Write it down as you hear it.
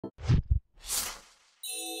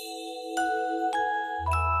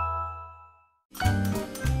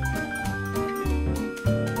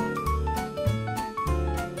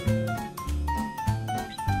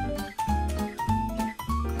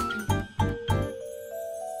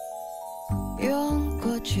用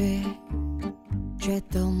过去，觉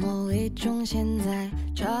得某一种现在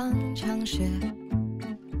常常是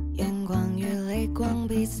眼光与泪光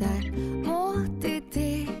比赛，目的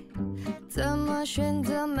地怎么选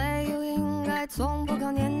择没有应该，从不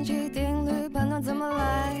靠年纪定律判断怎么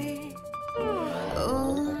来，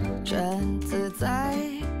真自在，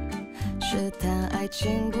试探爱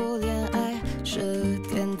情不恋爱是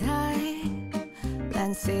电台，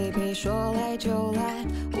烂 CP 说来就来，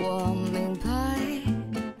我明白，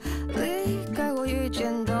离开或遇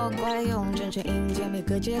见都怪，用真诚迎接每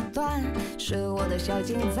个阶段，是我的小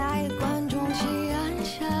精在，观众席按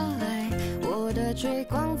下来，我的追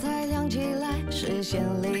光才亮起来，视线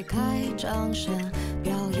离开掌声，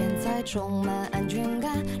表演才充满安全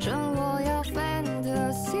感，生活要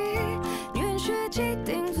fantasy， 允许既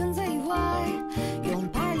定存在以外，用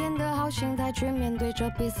排练的好心态去面对这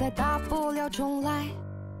比赛，大不了重来。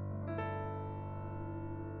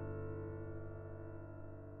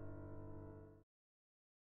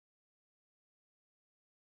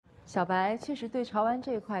小白确实对潮玩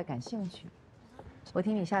这一块感兴趣。我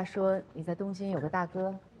听李夏说你在东京有个大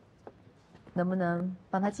哥，能不能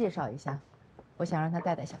帮他介绍一下？我想让他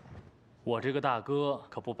带带小白。我这个大哥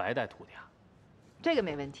可不白带徒弟啊。这个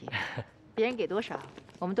没问题，别人给多少，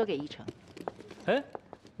我们都给1成。哎，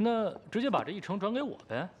那直接把这1成转给我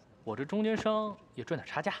呗，我这中间商也赚点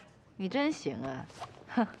差价。你真行啊！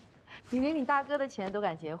哼，你连你大哥的钱都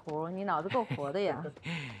敢截胡，你脑子够活的呀。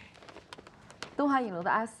东华影楼的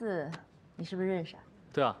阿四，你是不是认识啊？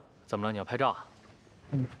对啊，怎么了？你要拍照啊？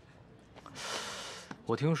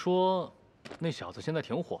我听说那小子现在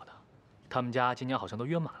挺火的，他们家今年好像都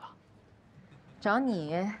约满了。找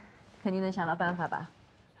你，肯定能想到办法吧？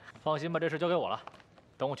放心吧，这事交给我了。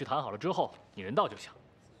等我去谈好了之后，你人到就行。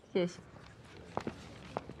谢谢。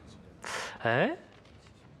哎，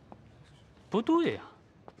不对呀，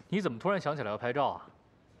你怎么突然想起来要拍照啊？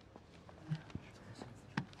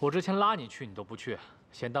我之前拉你去，你都不去，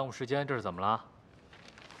嫌耽误时间，这是怎么了？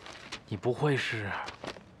你不会是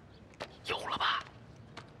有了吧？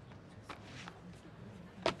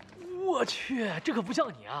我去，这可不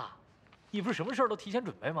像你啊！你不是什么事儿都提前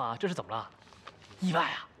准备吗？这是怎么了？意外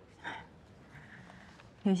啊？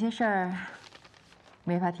有些事儿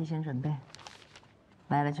没法提前准备，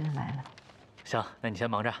来了就是来了。行，那你先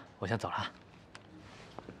忙着，我先走了。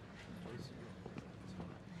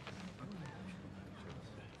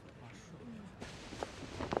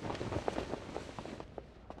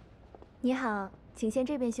你好，请先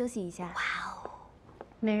这边休息一下。哇哦，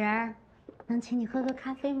美人儿，能请你喝个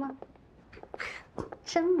咖啡吗？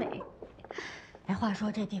真美。哎，话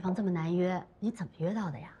说这地方这么难约，你怎么约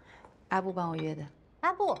到的呀？阿布帮我约的。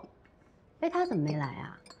阿布，哎，他怎么没来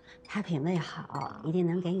啊？他品味好，一定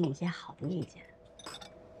能给你一些好的意见。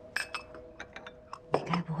你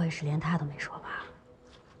该不会是连他都没说吧？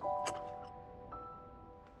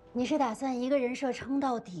你是打算一个人设撑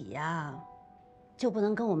到底呀？就不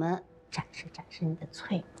能跟我们展示展示你的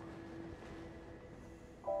脆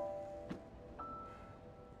弱？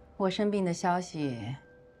我生病的消息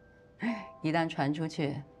一旦传出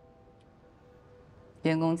去，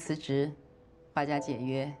员工辞职、花家解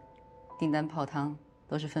约、订单泡汤，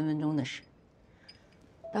都是分分钟的事。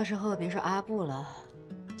到时候别说阿布了，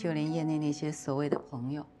就连业内那些所谓的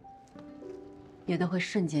朋友，也都会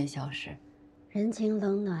瞬间消失。人情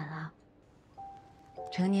冷暖啊。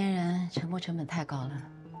成年人沉没成本太高了，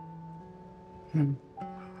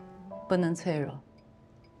不能脆弱，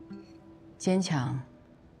坚强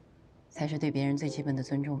才是对别人最基本的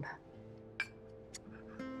尊重吧。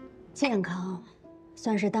健康，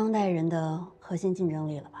算是当代人的核心竞争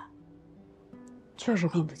力了吧？确实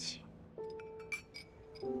病不起。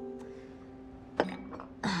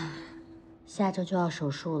下周就要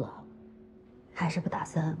手术了，还是不打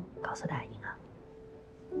算告诉大英啊？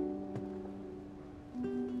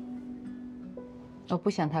我不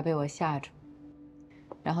想他被我吓住，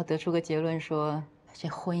然后得出个结论说这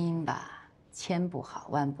婚姻吧，千不好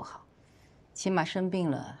万不好，起码生病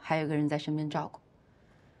了还有个人在身边照顾。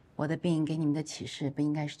我的病给你们的启示不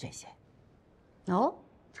应该是这些。哦，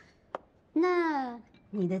那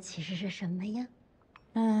你的启示是什么呀？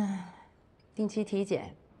定期体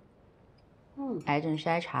检，癌症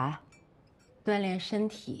筛查，锻炼身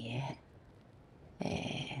体，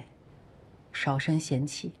少生闲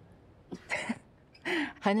气。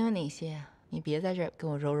还能有哪些啊？你别在这儿跟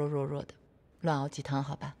我柔柔弱弱的，乱熬鸡汤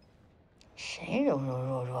好吧？谁柔柔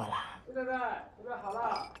弱弱了？对对对，准备好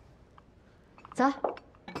了。走。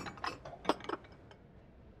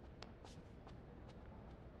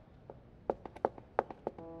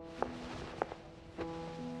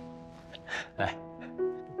来，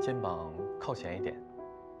肩膀靠前一点。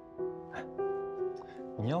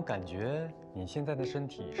你要感觉你现在的身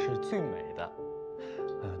体是最美的，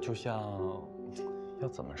就像要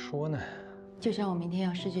怎么说呢？就像我明天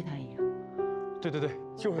要失去他一样。对，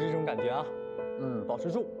就是这种感觉啊。保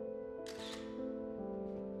持住。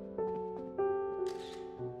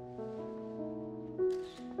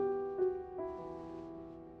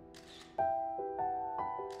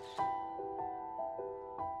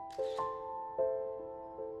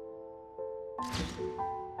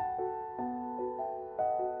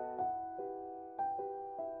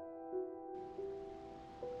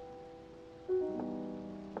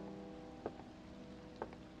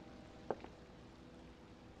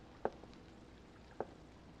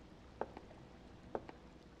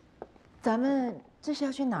咱们这是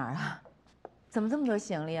要去哪儿啊？怎么这么多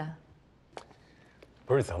行李啊？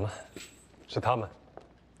不是咱们，是他们。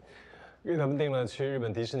给他们订了去日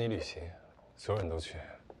本迪士尼旅行，所有人都去，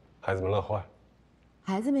孩子们乐坏了。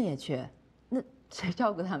孩子们也去，那谁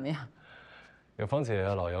照顾他们呀？有芳姐、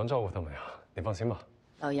老杨照顾他们呀，你放心吧。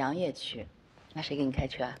老杨也去，那谁给你开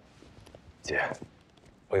车啊？姐，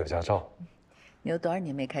我有驾照。你有多少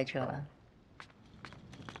年没开车了？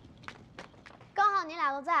刚好你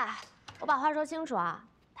俩都在。我把话说清楚啊，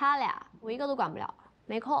他俩我一个都管不了，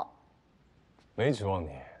没空。没指望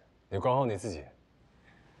你，你管好你自己。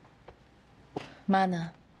妈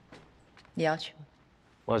呢？你要去吗？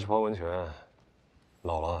妈去泡温泉，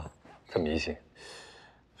老了，特迷信，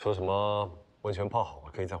说什么温泉泡好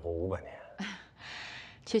了可以再活500年。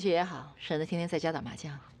去也好，省得天天在家打麻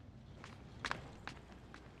将。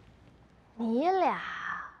你俩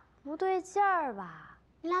不对劲儿吧？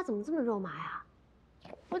你俩怎么这么肉麻呀？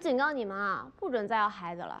我警告你们啊，不准再要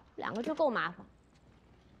孩子了，2个就够麻烦。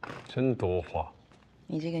真多话。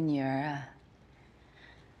你这个女儿啊，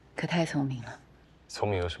可太聪明了。聪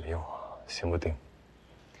明有什么用啊？行不定。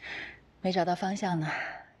没找到方向呢，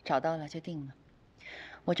找到了就定了。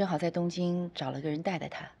我正好在东京找了个人带带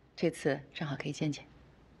她，这次正好可以见见。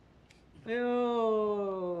哎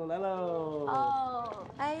呦，来喽！哦，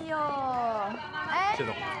哎呦，哎，谢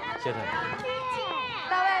总，谢谢他。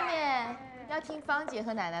到外面要听芳姐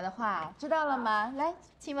和奶奶的话，知道了吗？来，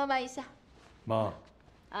亲妈妈一下。妈，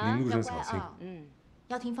您路上小心。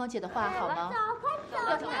要听芳姐的话，好吗？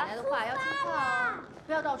要听奶奶的话，要听话哦，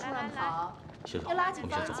不要到处乱跑。要拉紧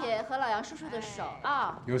芳姐和老杨叔叔的手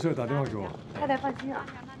啊！有事打电话给我。太太放心啊。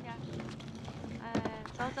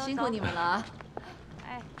走。辛苦你们了啊！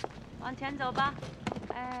哎，往前走吧。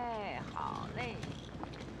哎，好嘞。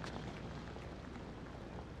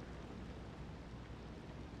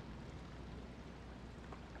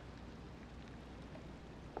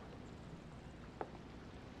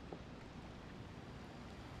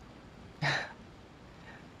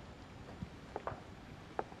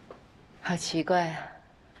好奇怪啊！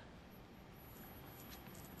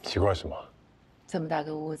奇怪什么？这么大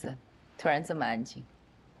个屋子，突然这么安静。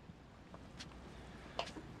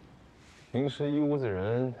平时一屋子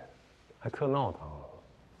人，还特闹腾。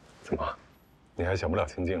怎么，你还享不了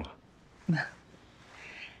清静了？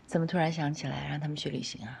怎么突然想起来让他们去旅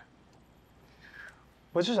行啊？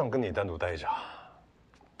我就想跟你单独待着，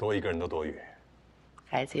多一个人都多余。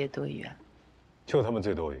孩子也多余啊。就他们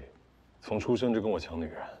最多余，从出生就跟我抢女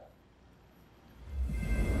人。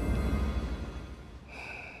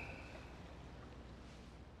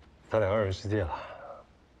咱俩2人世界了，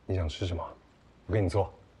你想吃什么？我给你做。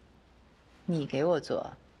你给我做？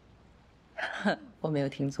我没有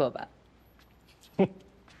听错吧？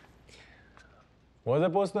我在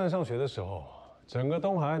波士顿上学的时候，整个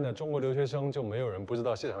东海岸的中国留学生就没有人不知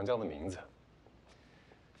道谢长江的名字。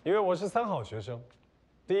因为我是3好学生，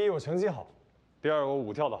第一我成绩好，第二我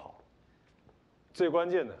舞跳得好，最关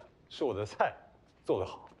键的是我的菜做得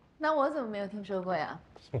好。那我怎么没有听说过呀？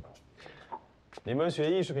你们学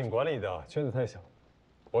艺术品管理的圈子太小，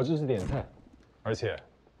我这是点菜，而且，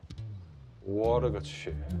我勒个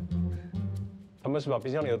去，他们是把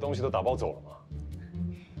冰箱里的东西都打包走了吗？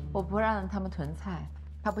我不让他们囤菜，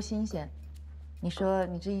怕不新鲜。你说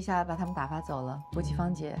你这一下把他们打发走了，估计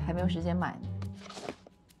芳姐还没有时间买呢。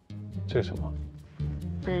这是什么？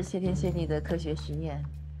这是谢天谢地的科学实验，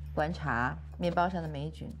观察面包上的霉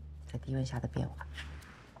菌在低温下的变化。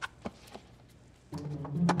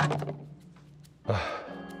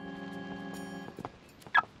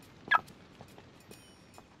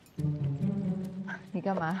你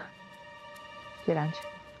干嘛？这2只。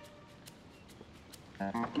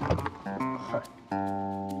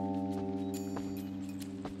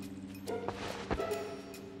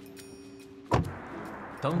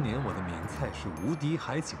当年我的名菜是无敌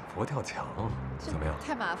海景佛跳墙，怎么样？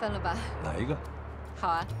太麻烦了吧？来一个。好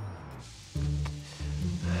啊。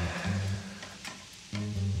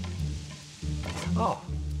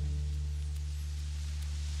哦。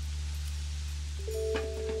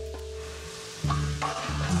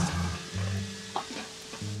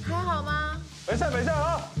北向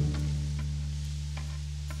啊！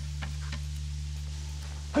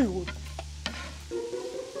哎呦！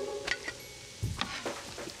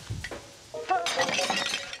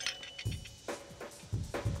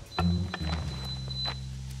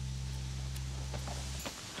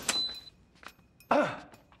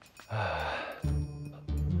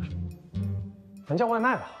咱叫外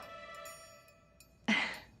卖吧。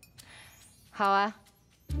好啊。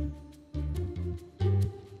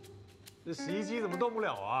这洗衣机怎么动不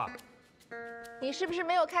了啊？你是不是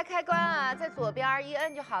没有开开关啊？在左边一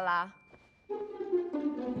摁就好了。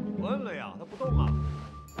我摁了呀，它不动啊。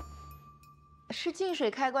是净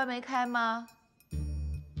水开关没开吗？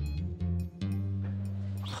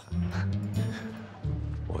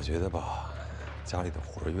我觉得吧，家里的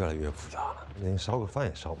活儿越来越复杂了，连烧个饭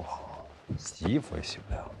也烧不好，洗衣服也洗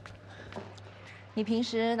不了。你平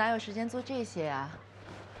时哪有时间做这些啊？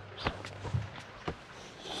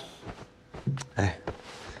哎，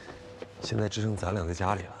现在只剩咱俩在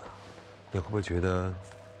家里了，你会不会觉得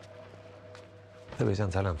特别像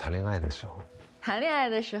咱俩谈恋爱的时候？谈恋爱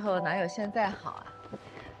的时候哪有现在好啊？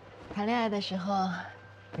谈恋爱的时候，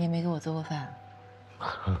你也没给我做过饭，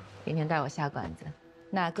天天带我下馆子，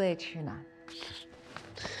哪贵吃哪。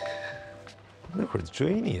那会儿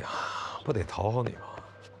追你啊，不得讨好你吗？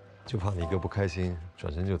就怕你一个不开心，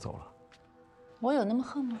转身就走了。我有那么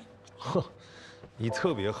横吗？哼，你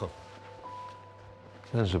特别横。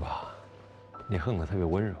但是吧，你横得特别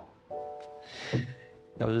温柔。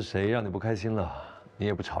要是谁让你不开心了，你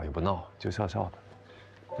也不吵也不闹，就笑笑的。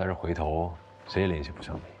但是回头谁也联系不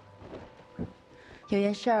上你。有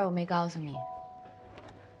件事儿我没告诉你。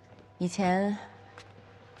以前，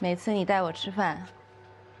每次你带我吃饭，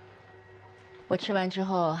我吃完之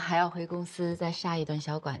后还要回公司再杀一顿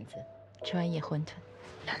小馆子，吃完夜馄饨。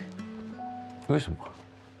为什么？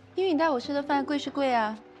因为你带我吃的饭贵是贵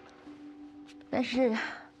啊，但是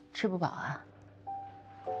吃不饱啊。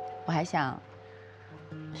我还想，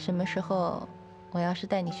什么时候我要是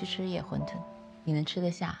带你去吃夜馄饨，你能吃得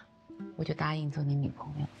下，我就答应做你女朋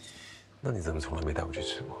友。那你怎么从来没带我去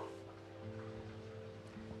吃过？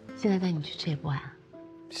现在带你去吃也不晚。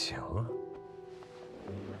行啊，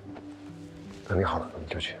等你好了你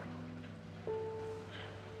就去。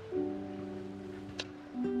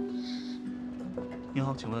您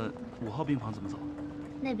好，请问5号病房怎么走？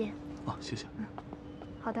那边。哦，谢谢。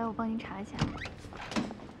好的，我帮您查一下。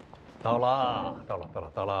到啦，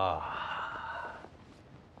到啦！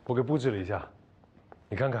我给布置了一下，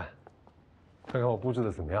你看看我布置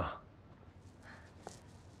的怎么样？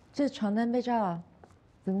这床单被罩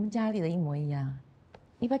怎么跟家里的一模一样？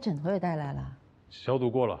你把枕头也带来了？消毒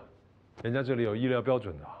过了，人家这里有医疗标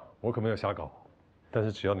准的，我可没有瞎搞。但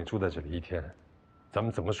是只要你住在这里1天，咱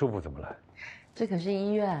们怎么舒服怎么来。这可是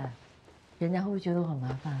医院，人家会不会觉得我很麻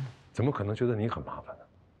烦？怎么可能觉得你很麻烦呢？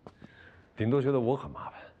顶多觉得我很麻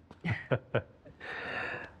烦。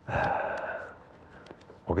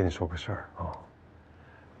我跟你说个事儿啊，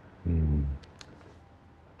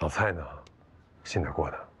老蔡呢，信得过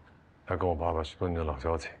的，他跟我爸爸10多年的老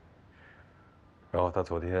交情。然后他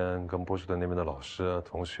昨天跟波士顿那边的老师、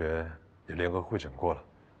同学也联合会诊过了，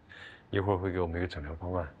一会儿会给我们一个诊疗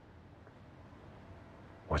方案。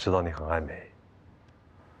我知道你很爱美，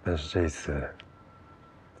但是这一次，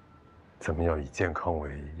咱们要以健康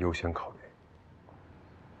为优先考虑，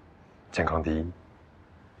健康第一。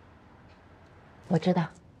我知道。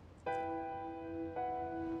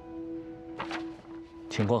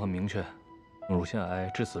情况很明确，乳腺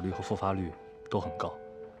癌致死率和复发率都很高，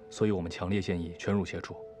所以我们强烈建议全乳切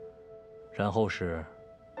除。然后是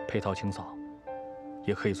配套清扫，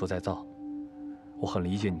也可以做再造。我很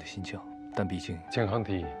理解你的心情，但毕竟健康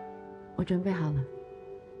第一。我准备好了。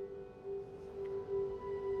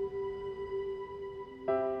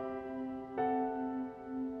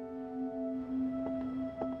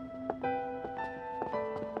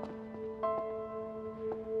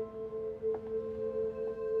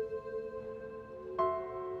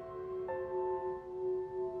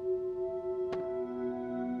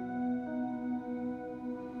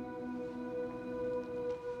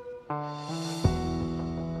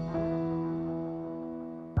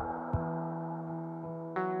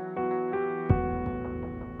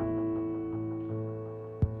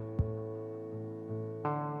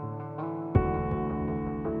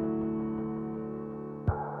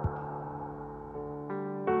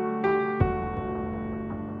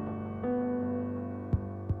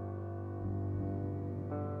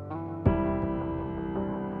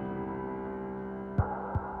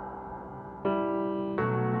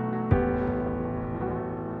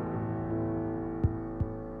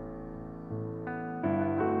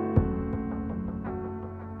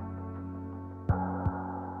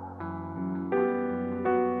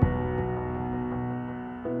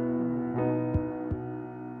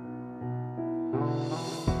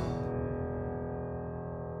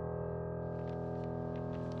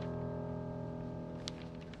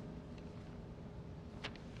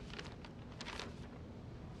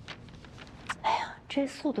这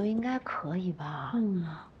速度应该可以吧？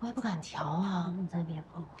我也不敢调啊。咱别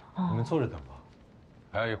碰我。你们坐着等吧，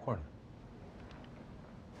还要一会儿呢。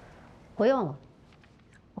不用了，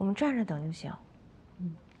我们站着等就行。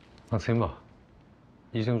放心吧，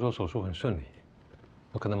医生说手术很顺利，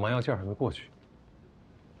我可能麻药劲儿还没过去。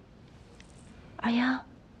二阳，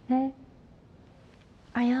哎，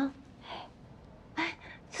二阳，哎，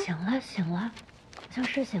醒了醒了，好像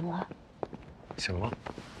是醒了。醒了。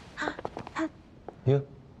他，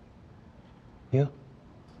英，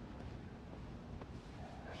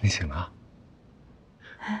你醒了？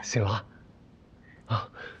醒了？啊，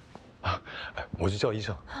哎，我去叫医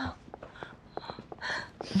生。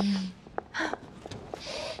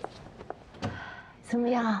怎么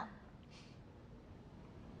样？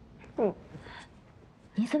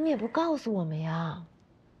你怎么也不告诉我们呀？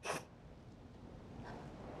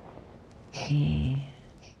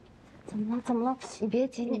怎么了？怎么了？你别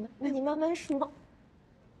急，你慢慢说。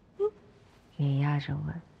你压着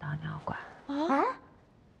我导尿管。啊！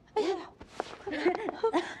哎呀！我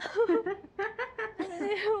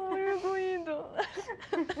是故意的。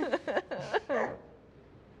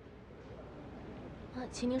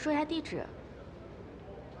请您说一下地址。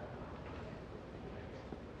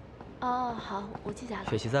哦，好，我记下了。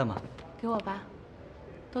雪琪在吗？给我吧，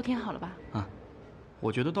都填好了吧？啊，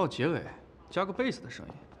我觉得到结尾加个贝斯的声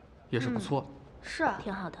音也是不错。是，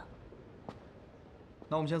挺好的。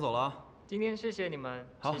那我们先走了啊。今天谢谢你们，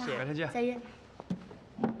好，谢谢，改天见。再约。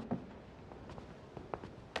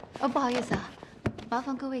不好意思啊，麻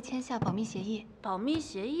烦各位签下保密协议。保密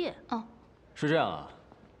协议？是这样啊。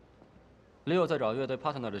Leo 在找乐队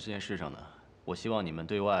partner 的这件事上呢，我希望你们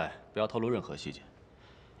对外不要透露任何细节，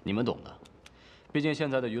你们懂的。毕竟现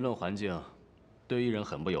在的舆论环境对艺人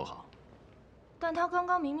很不友好。但他刚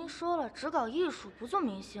刚明明说了，只搞艺术，不做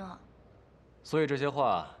明星啊。所以这些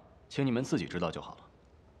话，请你们自己知道就好了。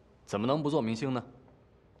怎么能不做明星呢？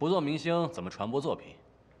不做明星怎么传播作品？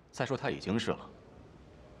再说他已经是了。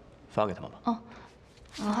发给他们吧。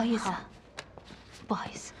不好意思啊，不好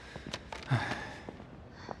意思。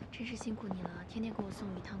真是辛苦你了，天天给我送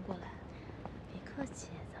鱼汤过来。别客气，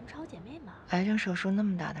咱们是好姐妹嘛。癌症手术那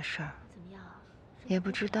么大的事儿，怎么样？也不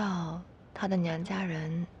知道他的娘家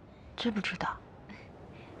人知不知道。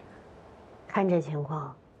看这情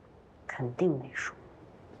况，肯定没数。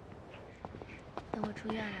等我出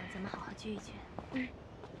院了，咱们好好聚一聚。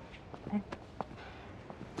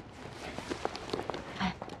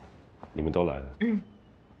你们都来了。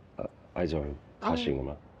艾总他醒了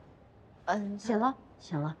吗？醒了，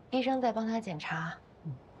醒了。医生在帮他检查。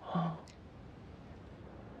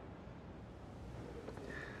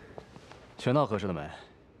全套合适了没？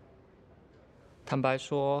坦白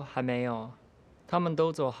说还没有，他们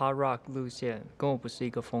都走 hard rock 路线，跟我不是一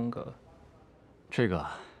个风格。这个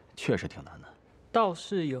确实挺难的。倒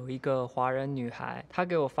是有一个华人女孩，她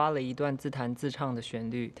给我发了一段自弹自唱的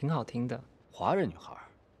旋律，挺好听的。华人女孩，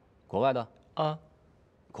国外的？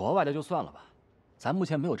国外的就算了吧，咱目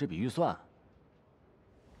前没有这笔预算。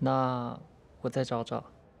那我再找找。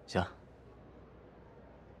行。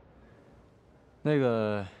那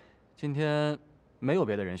个，今天没有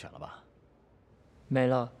别的人选了吧？没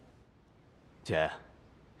了。姐，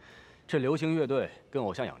这流行乐队跟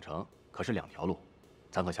偶像养成可是两条路，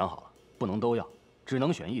咱可想好了，不能都要，只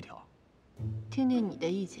能选一条。听听你的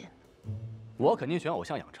意见。我肯定选偶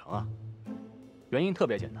像养成啊，原因特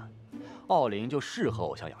别简单，奥林就适合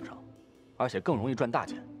偶像养成，而且更容易赚大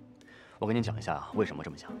钱。我跟您讲一下为什么这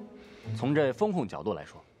么想。从这风控角度来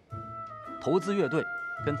说，投资乐队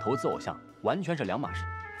跟投资偶像完全是两码事。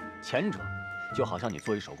前者就好像你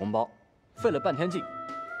做一手工包，费了半天劲，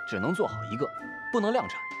只能做好一个，不能量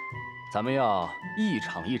产。咱们要一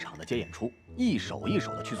场一场的接演出，一首一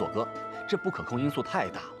首的去做歌，这不可控因素太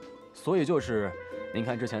大了。所以就是您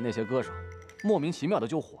看之前那些歌手，莫名其妙的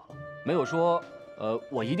就火了，没有说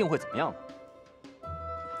我一定会怎么样的。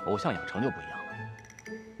偶像养成就不一样了。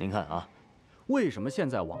您看啊，为什么现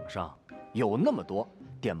在网上有那么多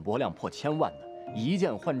点播量破1000万的一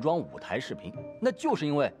键换装舞台视频？那就是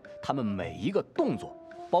因为他们每一个动作，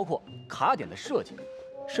包括卡点的设计，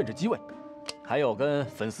甚至机位，还有跟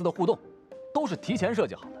粉丝的互动，都是提前设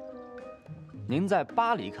计好的。您在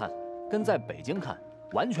巴黎看，跟在北京看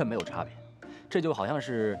完全没有差别。这就好像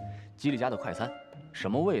是吉利家的快餐，什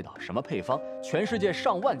么味道，什么配方，全世界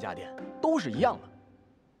上万家店都是一样的。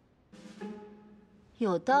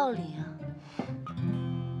有道理啊。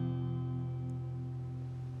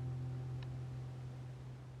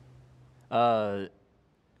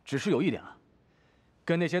只是有一点啊，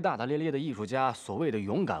跟那些大大咧咧的艺术家所谓的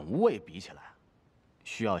勇敢无畏比起来，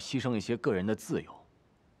需要牺牲一些个人的自由，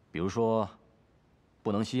比如说，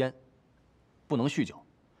不能吸烟，不能酗酒，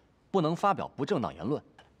不能发表不正当言论，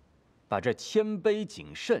把这谦卑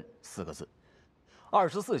谨慎4个字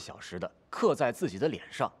，24小时的刻在自己的脸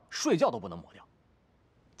上，睡觉都不能抹掉。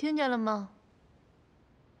听见了吗？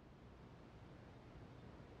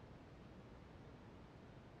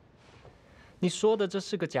你说的这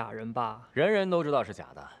是个假人吧？人人都知道是假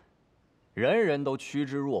的，人人都趋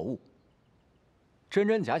之若鹜。真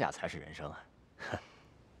真假假才是人生啊，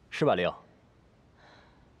是吧，玲？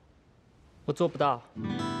我做不到。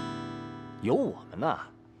有我们呢。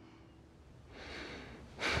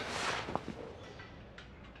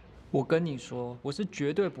我跟你说，我是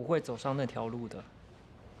绝对不会走上那条路的。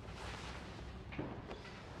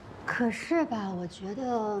可是吧，我觉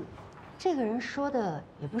得这个人说的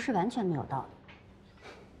也不是完全没有道理。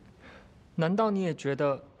难道你也觉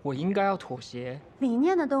得我应该要妥协？理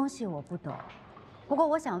念的东西我不懂，不过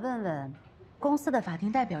我想问问，公司的法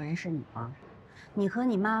定代表人是你吗？你和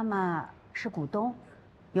你妈妈是股东，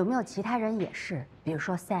有没有其他人也是？比如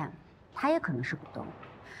说 Sam， 他也可能是股东。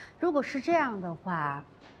如果是这样的话，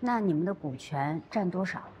那你们的股权占多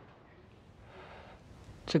少？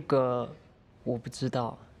这个我不知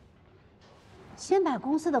道。先把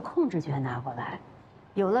公司的控制权拿过来，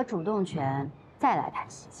有了主动权再来谈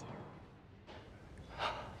细节。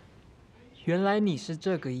原来你是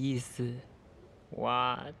这个意思，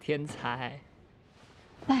哇，天才！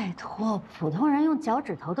拜托，普通人用脚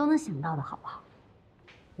趾头都能想到的好不好？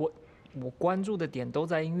我关注的点都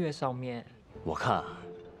在音乐上面。我看啊，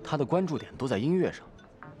他的关注点都在音乐上，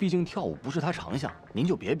毕竟跳舞不是他长项，您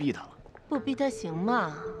就别逼他了。不逼他行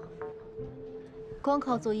吗？光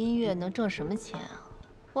靠做音乐能挣什么钱啊？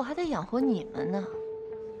我还得养活你们呢。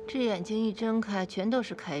这眼睛一睁开，全都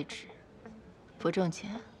是开支，不挣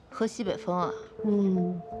钱，喝西北风啊？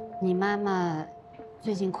你妈妈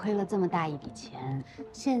最近亏了这么大一笔钱，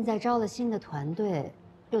现在招了新的团队，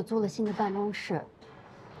又租了新的办公室。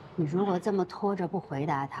你如果这么拖着不回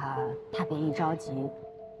答她，她别一着急，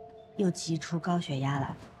又急出高血压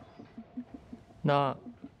来。那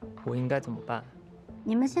我应该怎么办？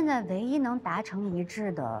你们现在唯一能达成一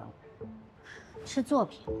致的，是作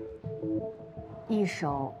品，一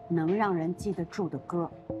首能让人记得住的歌。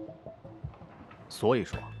所以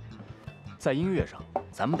说，在音乐上，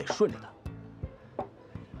咱们得顺着他。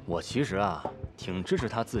我其实啊，挺支持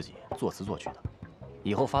他自己作词作曲的。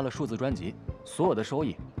以后发了数字专辑，所有的收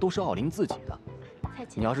益都是奥林自己的。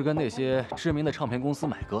你要是跟那些知名的唱片公司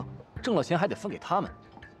买歌，挣了钱还得分给他们。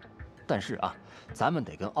但是啊，咱们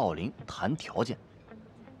得跟奥林谈条件。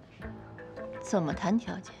怎么谈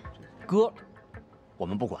条件？歌，我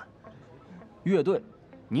们不管；乐队，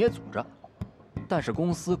你也组着，但是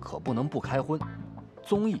公司可不能不开荤。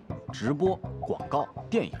综艺、直播、广告、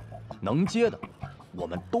电影，能接的，我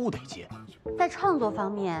们都得接。在创作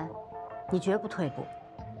方面，你绝不退步。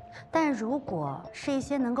但如果是一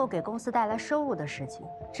些能够给公司带来收入的事情，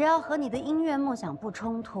只要和你的音乐梦想不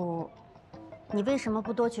冲突，你为什么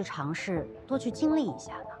不多去尝试，多去经历一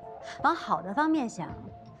下呢？往好的方面想，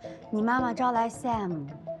你妈妈招来 Sam，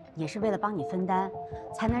 也是为了帮你分担，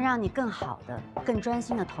才能让你更好的、更专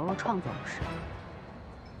心的投入创作，不是？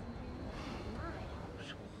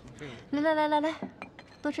来，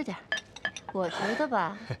多吃点。我觉得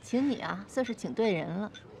吧，请你啊，算是请对人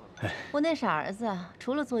了。我那傻儿子啊，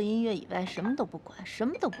除了做音乐以外，什么都不管，什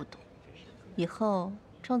么都不懂。以后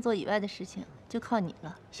创作以外的事情就靠你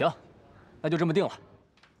了。行，那就这么定了。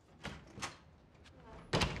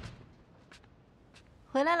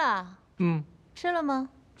回来了。吃了吗？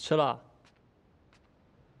吃了。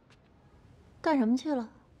干什么去了？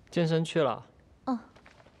健身去了。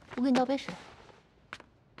我给你倒杯水。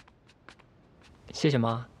谢谢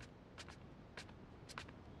妈。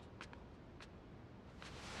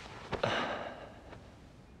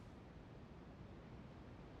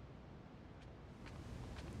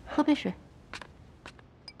喝杯水。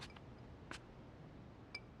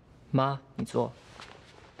妈，你坐。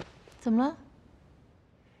怎么了？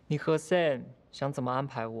你和 Sam 想怎么安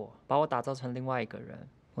排我，把我打造成另外一个人，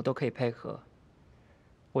我都可以配合。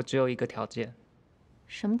我只有一个条件。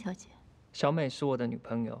什么条件？小美是我的女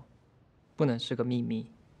朋友，不能是个秘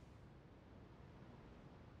密。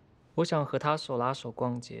我想和她手拉手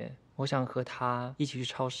逛街，我想和她一起去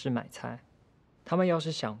超市买菜。他们要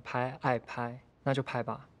是想拍、爱拍，那就拍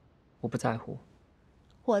吧，我不在乎。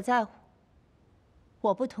我在乎。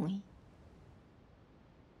我不同意。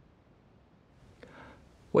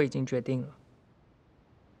我已经决定了。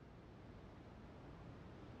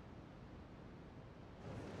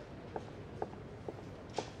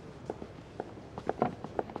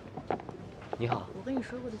你好。我跟你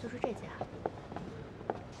说过的就是这家。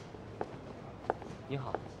你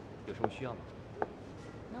好，有什么需要吗？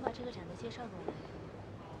能把这个展的介绍给我来？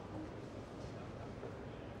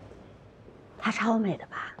它超美的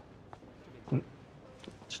吧？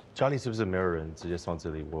家里是不是没有人直接放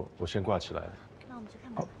这里？我先挂起来。那我们去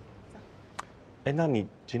看看吧。走。哎，那你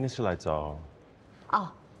今天是来找？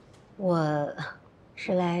哦，我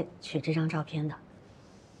是来取这张照片的。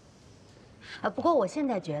不过我现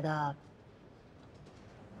在觉得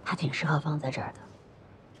它挺适合放在这儿的。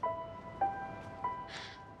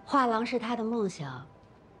画廊是他的梦想，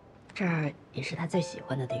这儿也是他最喜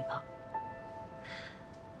欢的地方。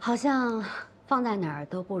好像放在哪儿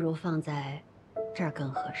都不如放在这儿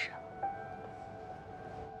更合适。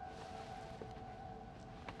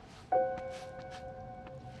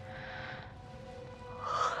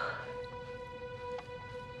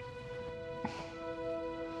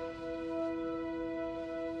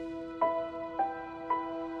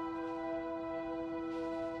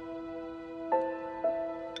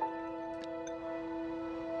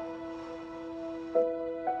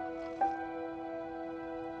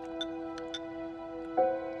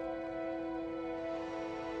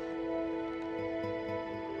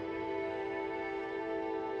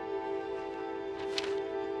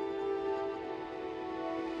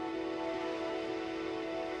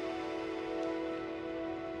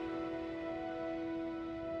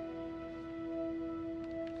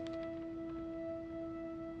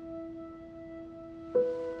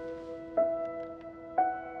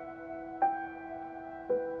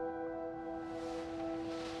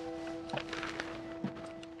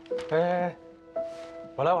哎，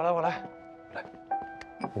我来，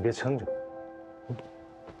你别撑着。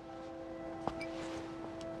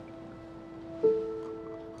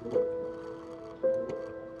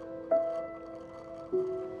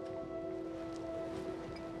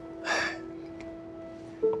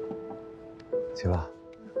行了，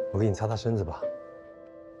我给你擦擦身子吧。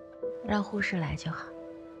让护士来就好。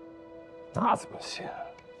那怎么行？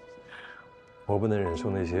我不能忍受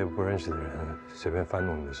那些不认识的人随便翻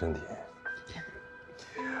弄你的身体，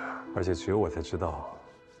而且只有我才知道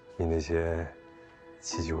你那些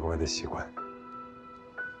奇奇怪怪的习惯。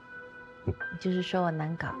你就是说我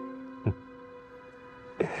难搞。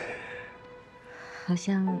好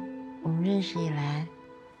像我们认识以来，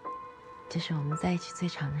这是我们在一起最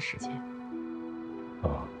长的时间。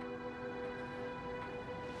啊。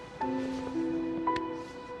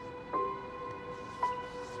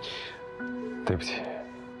对不起。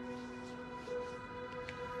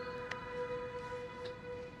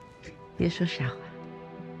别说傻话。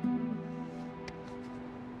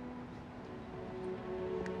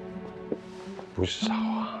不是傻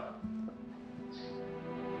话。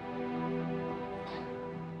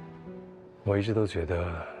我一直都觉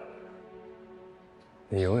得，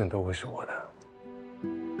你永远都会是我的，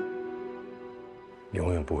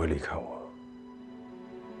永远不会离开我，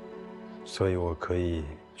所以我可以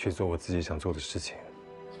去做我自己想做的事情，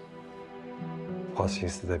花心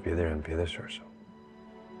思在别的人、别的事儿上。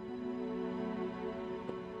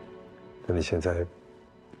但你现在，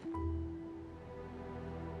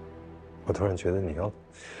我突然觉得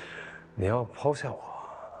你要抛下我，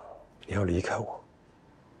你要离开我，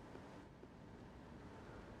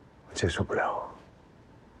我接受不了。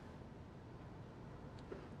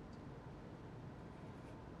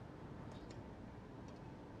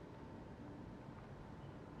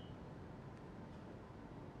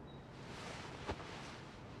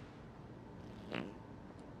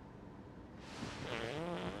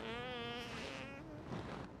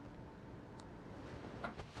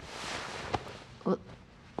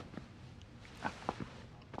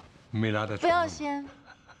没拉得住。不要先。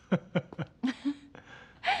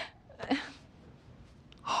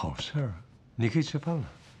好事儿，你可以吃饭了。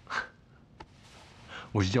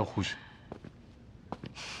我去叫护士。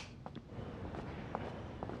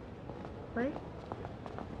喂。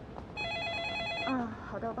啊，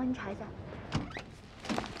好的，我帮你查一下。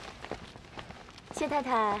谢太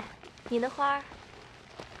太，你的花儿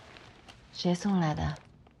谁送来的？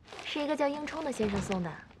是一个叫英冲的先生送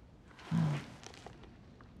的。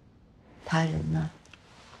他人呢？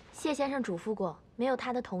谢先生嘱咐过，没有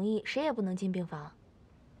他的同意，谁也不能进病房。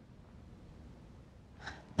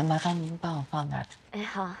那麻烦您帮我放那儿。哎，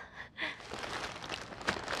好。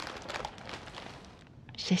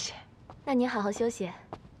谢谢。那您好好休息。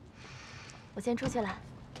我先出去了。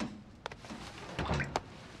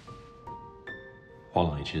画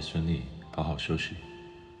廊一切顺利，好好休息。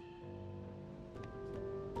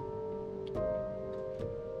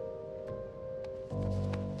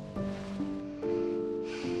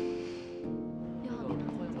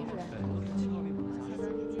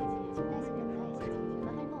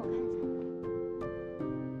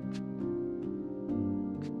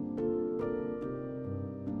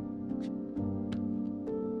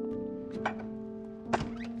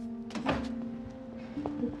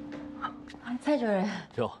蔡主任。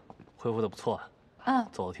哟，恢复的不错啊。啊，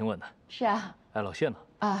走的挺稳的。是啊。哎，老谢呢？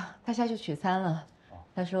啊，他下去取餐了。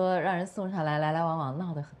他说让人送上来，来来往往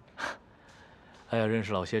闹得很。哎呀，认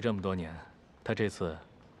识老谢这么多年，他这次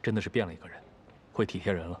真的是变了一个人，会体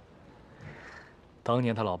贴人了。当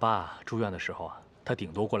年他老爸住院的时候啊，他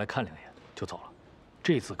顶多过来看2眼就走了，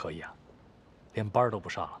这次可以啊，连班都不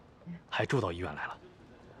上了，还住到医院来了。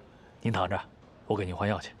您躺着，我给您换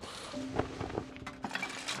药去。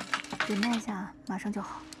忍耐一下，马上就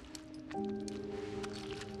好。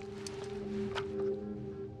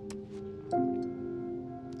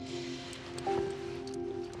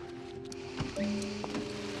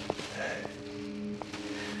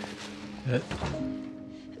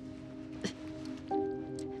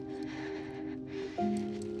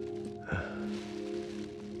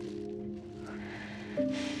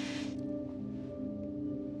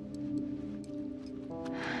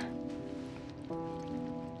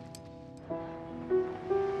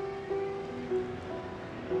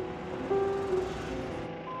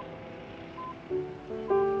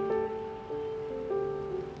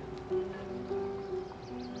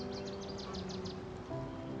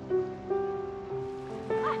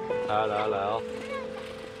来啊！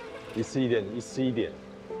一次一点，一次一点。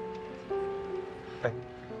哎，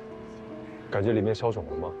感觉里面消肿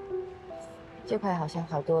了吗？这块好像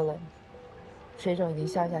好多了，水肿已经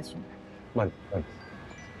消下去了。慢。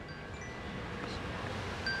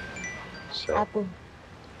阿布。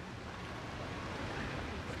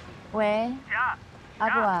喂。姐。阿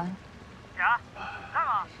布啊。姐，你在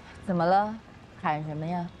吗？怎么了？喊什么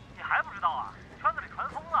呀？你还不知道啊？圈子里传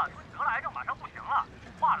疯了，说你得了癌症，马上不行了。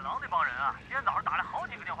画廊那帮人啊，今天早上打来好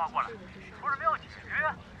几个电话过来，说什么要解决。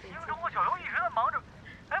英中和小游一直在忙着。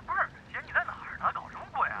哎，不是，姐你在哪儿呢？搞什么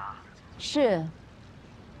鬼啊？是，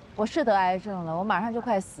我是得癌症了，我马上就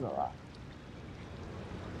快死了。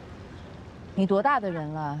你多大的人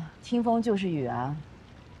了？听风就是雨啊！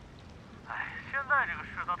哎，现在这个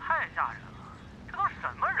世道太吓人了，这都什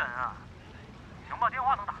么人啊？行吧，电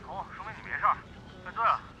话能打通，说明你没事儿。哎，对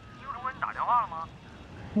了，英中给你打电话了吗？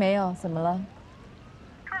没有，怎么了？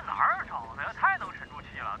这是哪儿找的呀？太能沉住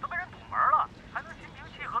气了，都被人堵门了，还能心平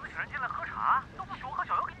气和的请人进来喝茶，都不许我和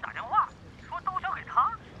小游给你打电话，说都交给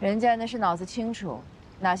他。人家那是脑子清楚，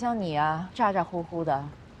哪像你啊，咋咋呼呼的。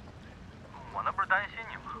我那不是担心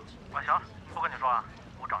你吗？啊，行了，不跟你说了，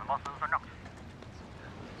我找那帮孙子算账去。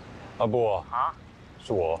阿布啊，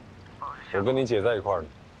是我跟你姐在一块儿呢。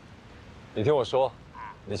你听我说，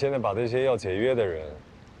你现在把这些要解约的人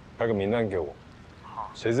开个名单给我，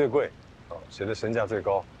谁最贵，谁的身价最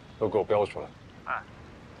高，都给我标出来。哎，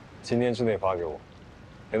今天之内发给我，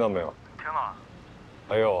听到没有？听到了。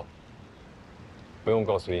还有，不用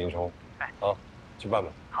告诉林冲。哎，啊，去办吧。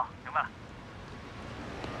好，明白了。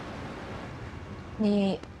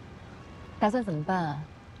你打算怎么办啊？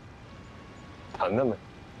谈谈呗。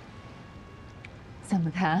怎么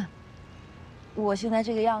谈？我现在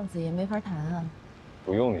这个样子也没法谈啊。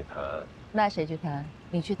不用你谈。那谁去谈？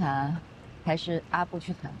你去谈，还是阿布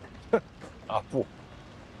去谈？阿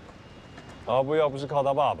布要不是靠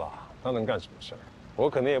他爸爸，他能干什么事儿？我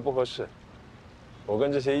肯定也不合适。我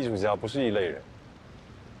跟这些艺术家不是一类人，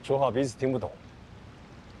说话彼此听不懂。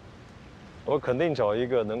我肯定找一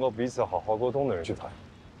个能够彼此好好沟通的人去谈。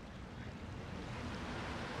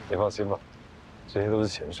你放心吧，这些都是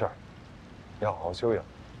闲事儿，你要好好休养。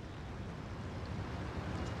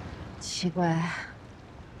奇怪，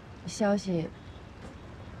消息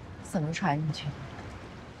怎么传进去的？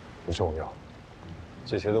不重要，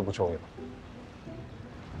这些都不重要。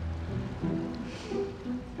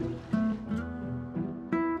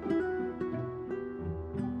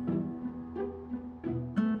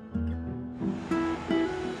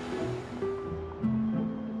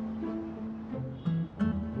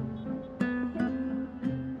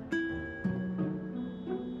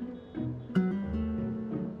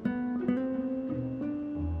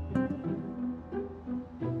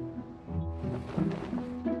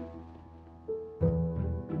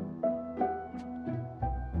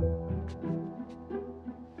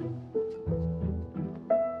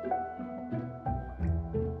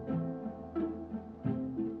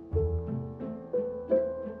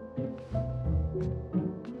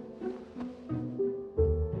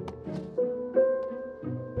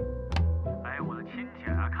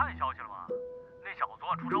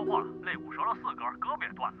出车祸了，肋骨折了4根，胳膊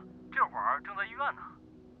也断了，这会儿正在医院呢。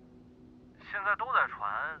现在都在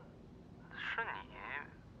传是你。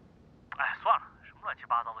哎，算了，什么乱七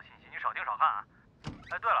八糟的信息，你少听少看啊。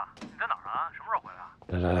哎，对了，你在哪儿啊？什么时候回来啊？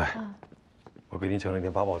来，我给你整了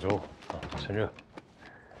点八宝粥啊，趁热。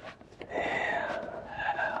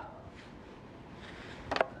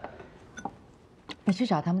去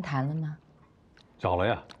找他们谈了吗？找了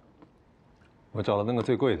呀，我找了那个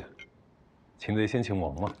最贵的，擒贼先擒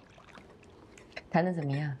王嘛。谈的怎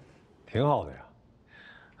么样？挺好的呀。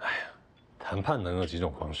哎呀，谈判能有几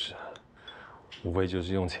种方式啊？无非就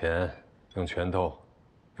是用钱、用拳头、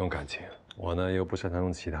用感情。我呢又不擅长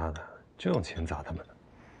用其他的，就用钱砸他们。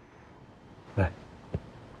来，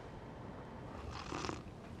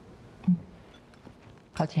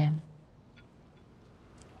好钱。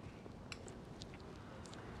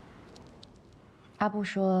阿布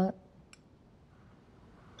说，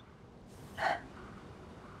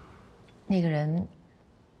那个人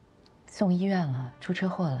送医院了，出车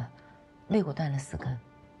祸了，肋骨断了4根。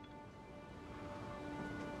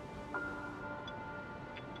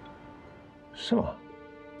是吗？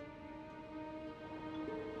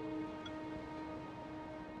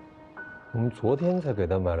我们昨天才给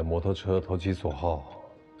他买了摩托车，投其所好，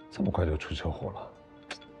这么快就出车祸了。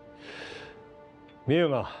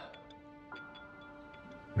命啊！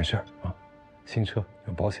没事儿啊，新车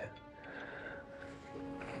有保险。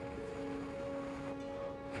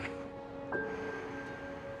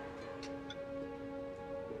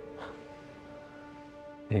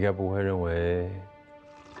你该不会认为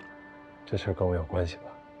这事儿跟我有关系吧？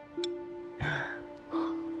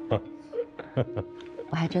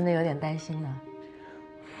我还真的有点担心呢。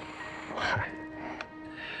嗨，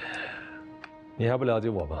你还不了解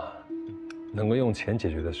我吗？能够用钱解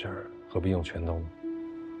决的事儿，何必用拳头呢？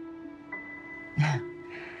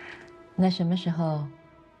那什么时候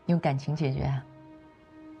用感情解决啊？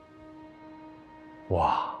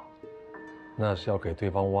哇，那是要给对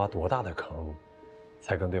方挖多大的坑，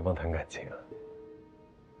才跟对方谈感情啊？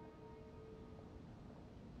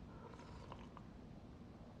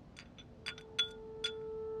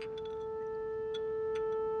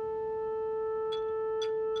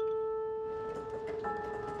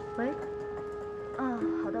喂，啊，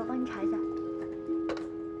好的，我帮你查一下。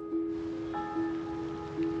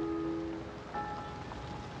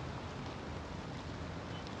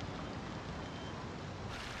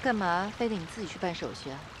干嘛非得你自己去办手续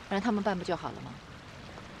啊？让他们办不就好了吗？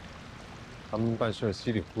他们办事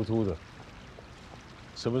稀里糊涂的，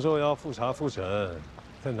什么时候要复查复审，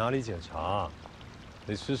在哪里检查，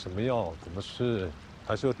得吃什么药，怎么吃，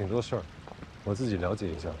还是有挺多事儿，我自己了解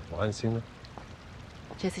一下，我安心了。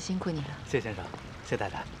这次辛苦你了，谢先生，谢太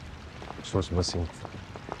太。说什么辛苦？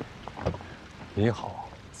你好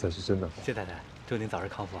才是真的好。谢太太，祝您早日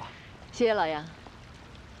康复啊！谢谢老杨。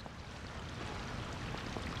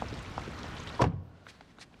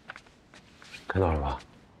看到了吧？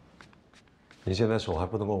你现在手还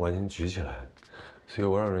不能够完全举起来，所以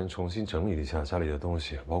我让人重新整理了一下家里的东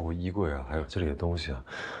西，包括衣柜啊，还有这里的东西啊，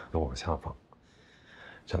都往下放，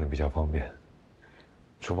这样的比较方便。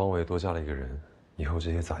厨房我也多加了一个人，以后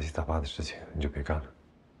这些杂七杂八的事情你就别干了。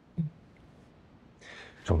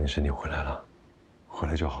重点是你回来了，回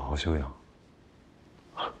来就好好休养。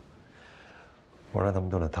我让他们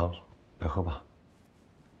炖了汤，来喝吧。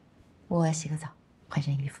我洗个澡，换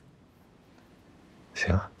身衣服。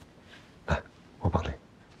行啊，来，我帮你。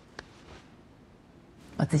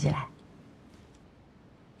我自己来。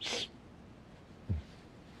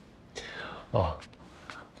哦，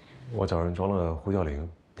我找人装了呼叫铃，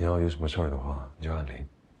你要有什么事儿的话，你就按铃。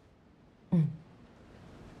嗯。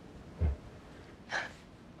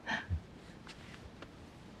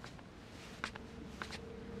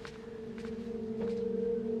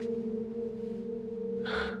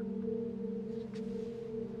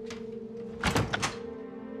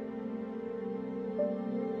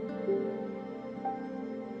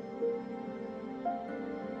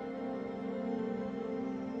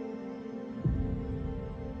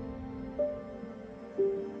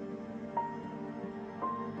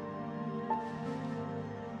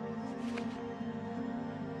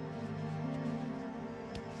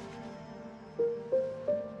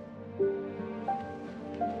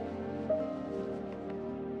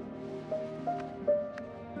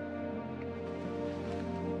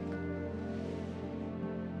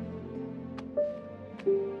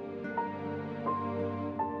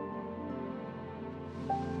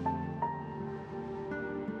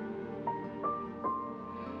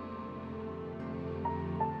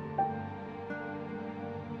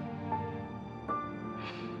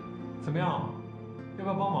怎么样？要不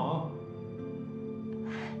要帮忙？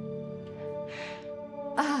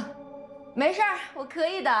啊，没事儿，我可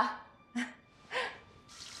以的。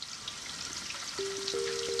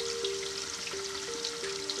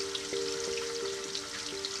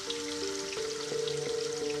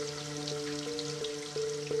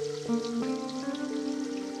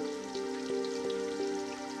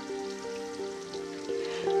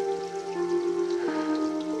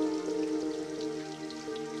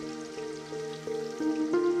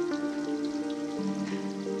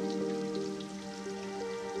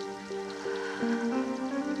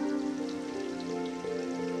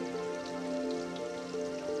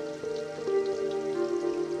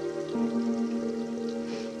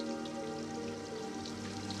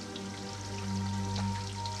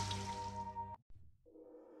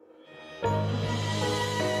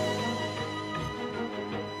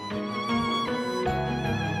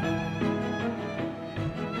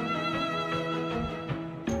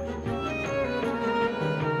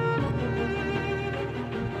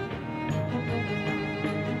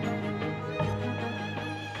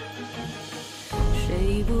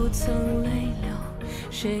不曾泪流，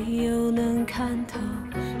谁又能看透？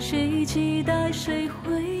谁期待谁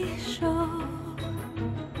回首？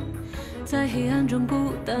在黑暗中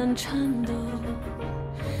孤单颤抖，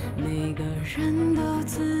每个人都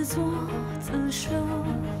自作自受。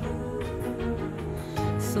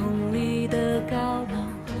松里的高楼，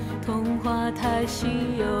童话太稀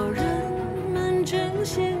有，人们争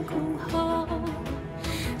先恐后。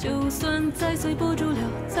就算再随波逐流，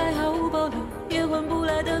再毫无保留，也换不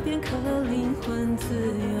来的片刻灵魂自由。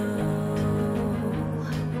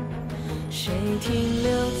谁停留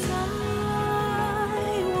在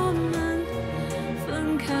我们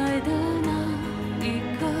分开的那一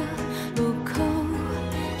个路口，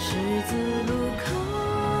十字路口？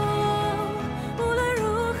无论如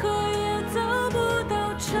何也走不到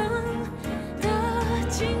城的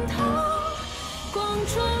尽头，光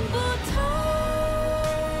穿不透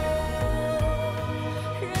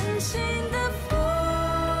人心的风，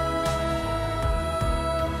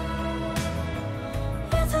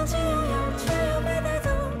也曾经拥有，却又被带走，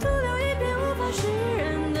徒留一片无法释然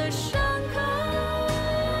的伤口。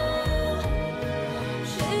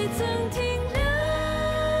谁曾停留？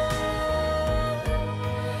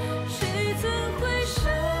谁曾回首？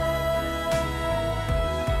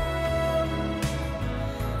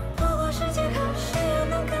不过是借口，谁又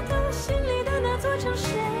能看透心里的那座城市？